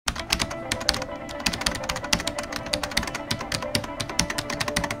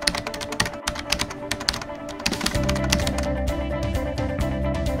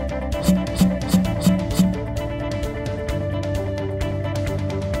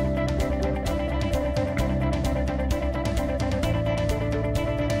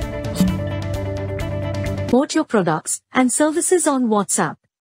promote your products and services on WhatsApp.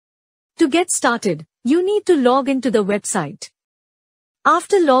 To get started, you need to log into the website.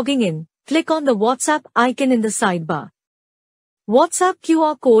 After logging in, click on the WhatsApp icon in the sidebar. WhatsApp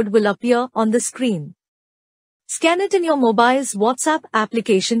QR code will appear on the screen. Scan it in your mobile's WhatsApp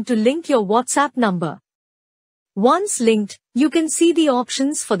application to link your WhatsApp number. Once linked, you can see the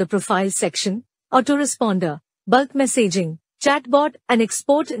options for the profile section, autoresponder, bulk messaging, chatbot, and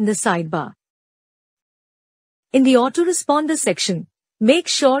export in the sidebar. In the autoresponder section, make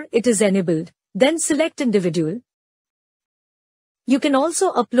sure it is enabled, then select individual. You can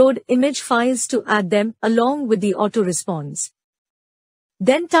also upload image files to add them along with the auto-response.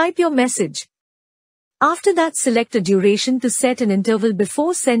 Then type your message. After that, select a duration to set an interval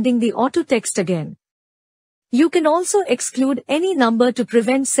before sending the auto text again. You can also exclude any number to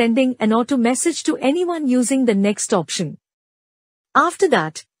prevent sending an auto message to anyone using the next option. After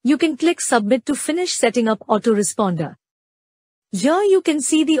that, you can click submit to finish setting up autoresponder. Here you can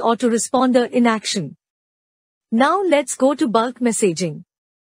see the autoresponder in action. Now let's go to bulk messaging.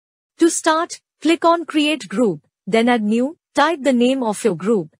 To start, click on create group, then add new, type the name of your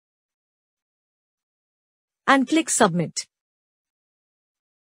group, and click submit.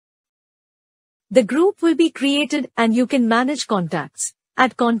 The group will be created and you can manage contacts,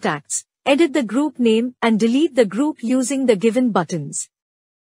 add contacts, edit the group name and delete the group using the given buttons.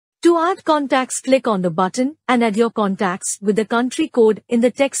 To add contacts, click on the button and add your contacts with the country code in the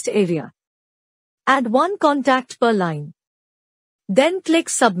text area. Add one contact per line. Then click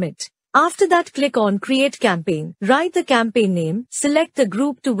submit. After that, click on create campaign. Write the campaign name. Select the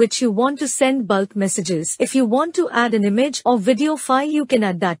group to which you want to send bulk messages. If you want to add an image or video file, you can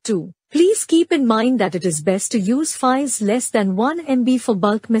add that too. Please keep in mind that it is best to use files less than 1 MB for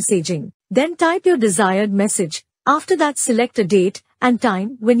bulk messaging. Then type your desired message. After that, select a date and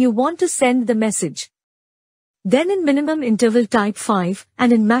time when you want to send the message. Then in minimum interval type 5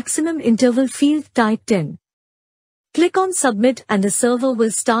 and in maximum interval field type 10. Click on submit and the server will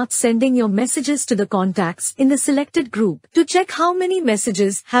start sending your messages to the contacts in the selected group. To check how many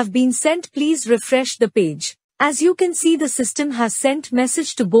messages have been sent, please refresh the page. As you can see, the system has sent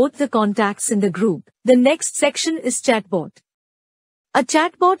message to both the contacts in the group. The next section is chatbot. A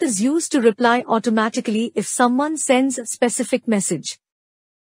chatbot is used to reply automatically if someone sends a specific message.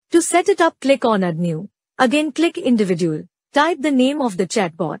 To set it up, click on add new. Again, click individual. Type the name of the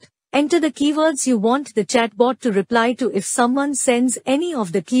chatbot. Enter the keywords you want the chatbot to reply to. If someone sends any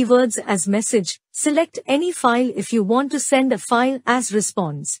of the keywords as message, select any file if you want to send a file as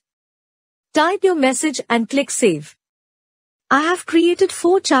response. Type your message and click save. I have created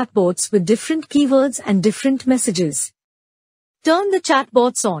 4 chatbots with different keywords and different messages. Turn the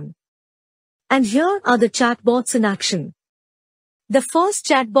chatbots on. And here are the chatbots in action. The first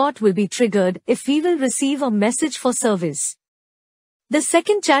chatbot will be triggered if we will receive a message for service. The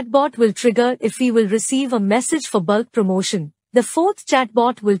second chatbot will trigger if we will receive a message for bulk promotion. The fourth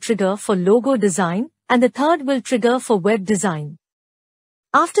chatbot will trigger for logo design, and the third will trigger for web design.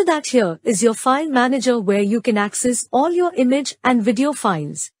 After that, here is your file manager where you can access all your image and video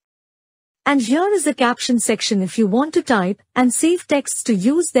files. And here is the caption section if you want to type and save texts to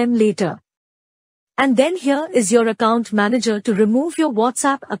use them later. And then here is your account manager to remove your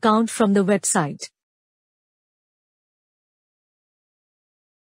WhatsApp account from the website.